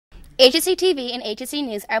HSETV and HSE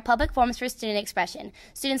News are public forums for student expression.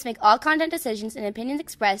 Students make all content decisions, and opinions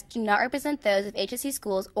expressed do not represent those of HSE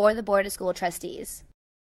schools or the Board of School Trustees.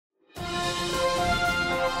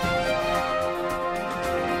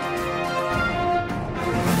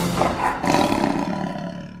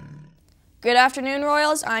 Good afternoon,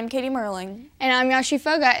 Royals. I'm Katie Merling. And I'm Yashi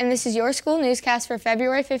Foga, and this is your school newscast for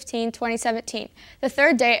February 15, 2017, the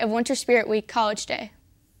third day of Winter Spirit Week, College Day.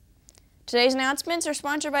 Today's announcements are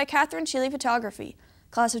sponsored by Catherine Sheely Photography.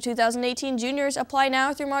 Class of 2018 juniors apply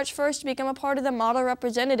now through March 1st to become a part of the model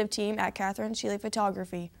representative team at Catherine Sheely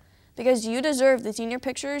Photography, because you deserve the senior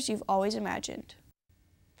pictures you've always imagined.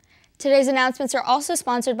 Today's announcements are also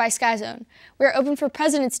sponsored by Sky Zone. We are open for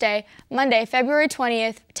President's Day, Monday, February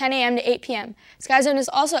 20th, 10 a.m. to 8 p.m. Sky Zone is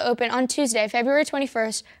also open on Tuesday, February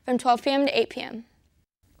 21st, from 12 p.m. to 8 p.m.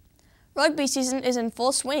 Rugby season is in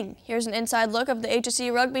full swing. Here's an inside look of the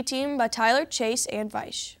HSE rugby team by Tyler, Chase, and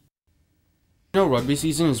Weish. You know rugby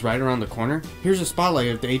season is right around the corner? Here's a spotlight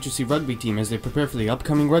of the HSE rugby team as they prepare for the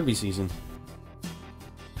upcoming rugby season.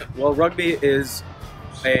 Well, rugby is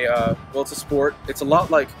it's a sport. It's a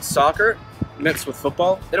lot like soccer mixed with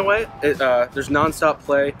football in a way. There's non-stop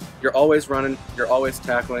play. You're always running. You're always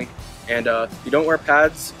tackling, and you don't wear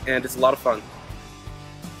pads, and it's a lot of fun.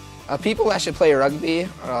 People that should play rugby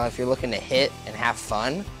if you're looking to hit and have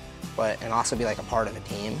fun, and also be like a part of a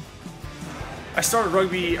team. I started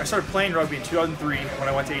playing rugby in 2003 when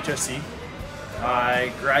I went to HSC.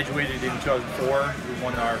 I graduated in 2004. We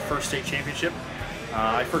won our first state championship.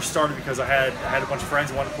 I first started because I had a bunch of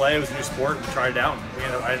friends who wanted to play. It was a new sport. We tried it out,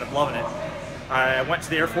 and I ended up loving it. I went to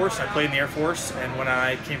the Air Force. I played in the Air Force, and when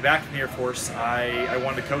I came back from the Air Force, I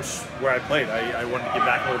wanted to coach where I played. I wanted to give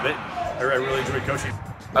back a little bit. I really enjoyed coaching.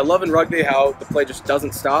 I love in rugby how the play just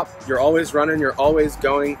doesn't stop. You're always running, you're always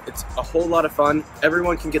going. It's a whole lot of fun.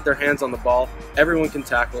 Everyone can get their hands on the ball. Everyone can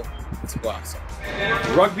tackle. It's a blast.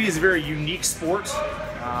 Rugby is a very unique sport.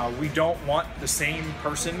 We don't want the same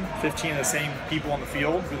person, 15 of the same people on the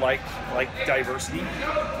field. We like diversity.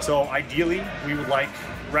 So ideally, we would like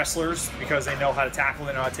wrestlers because they know how to tackle,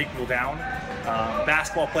 they know how to take people down.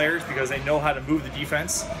 Basketball players because they know how to move the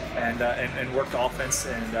defense and work the offense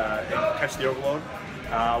and catch the overload.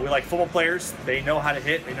 We like football players. They know how to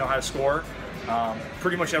hit, they know how to score.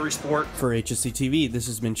 Pretty much every sport. For HSETV, this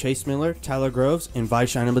has been Chase Miller, Tyler Groves, and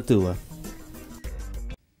Vaishana Bethula.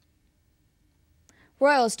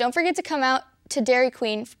 Royals, don't forget to come out to Dairy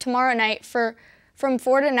Queen tomorrow night from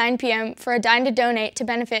 4 to 9 p.m. for a dine to donate to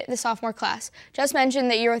benefit the sophomore class. Just mention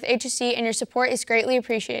that you're with HSE and your support is greatly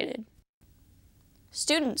appreciated.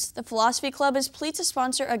 Students, the Philosophy Club is pleased to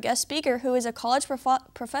sponsor a guest speaker who is a college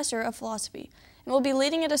professor of philosophy and will be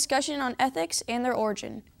leading a discussion on ethics and their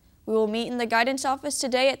origin. We will meet in the guidance office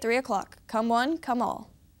today at 3 o'clock. Come one, come all.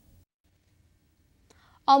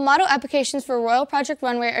 All model applications for Royal Project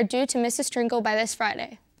Runway are due to Mrs. Strinkle by this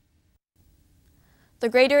Friday. The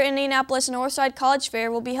Greater Indianapolis Northside College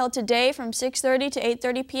Fair will be held today from 6:30 to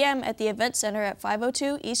 8:30 p.m. at the Event Center at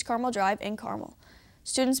 502 East Carmel Drive in Carmel.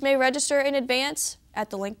 Students may register in advance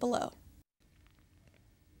at the link below.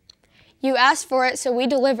 You asked for it, so we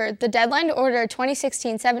delivered. The deadline to order a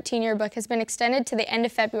 2016-17 yearbook has been extended to the end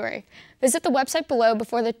of February. Visit the website below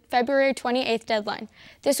before the February 28th deadline.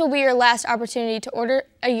 This will be your last opportunity to order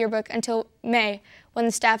a yearbook until May, when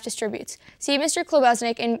the staff distributes. See Mr.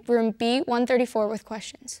 Klobosnik in room B134 with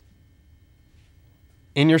questions.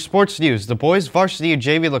 In your sports news, the boys varsity and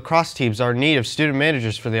JV lacrosse teams are in need of student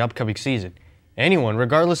managers for the upcoming season. Anyone,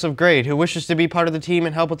 regardless of grade, who wishes to be part of the team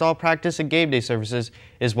and help with all practice and game day services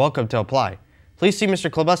is welcome to apply. Please see Mr.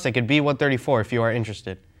 Klobosnik in B134 if you are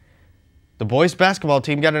interested. The boys basketball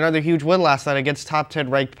team got another huge win last night against top 10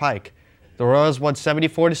 ranked Pike. The Royals won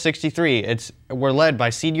 74-63. Were led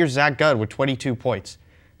by senior Zach Gunn with 22 points.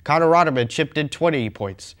 Connor Rotterman chipped in 20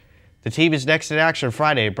 points. The team is next in action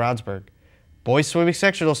Friday in Brownsburg. Boys swimming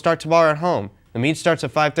section will start tomorrow at home. The meet starts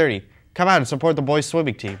at 5:30. Come out and support the boys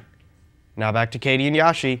swimming team. Now back to Katie and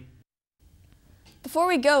Yashi. Before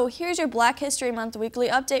we go, here's your Black History Month weekly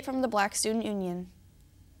update from the Black Student Union.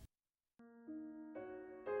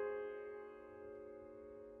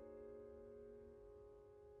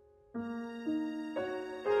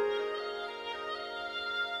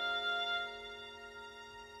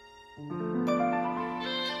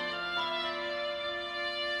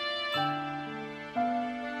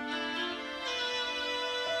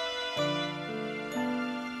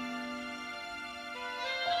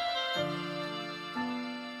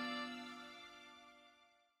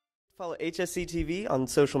 Follow HSETV on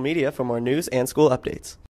social media for more news and school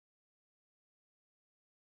updates.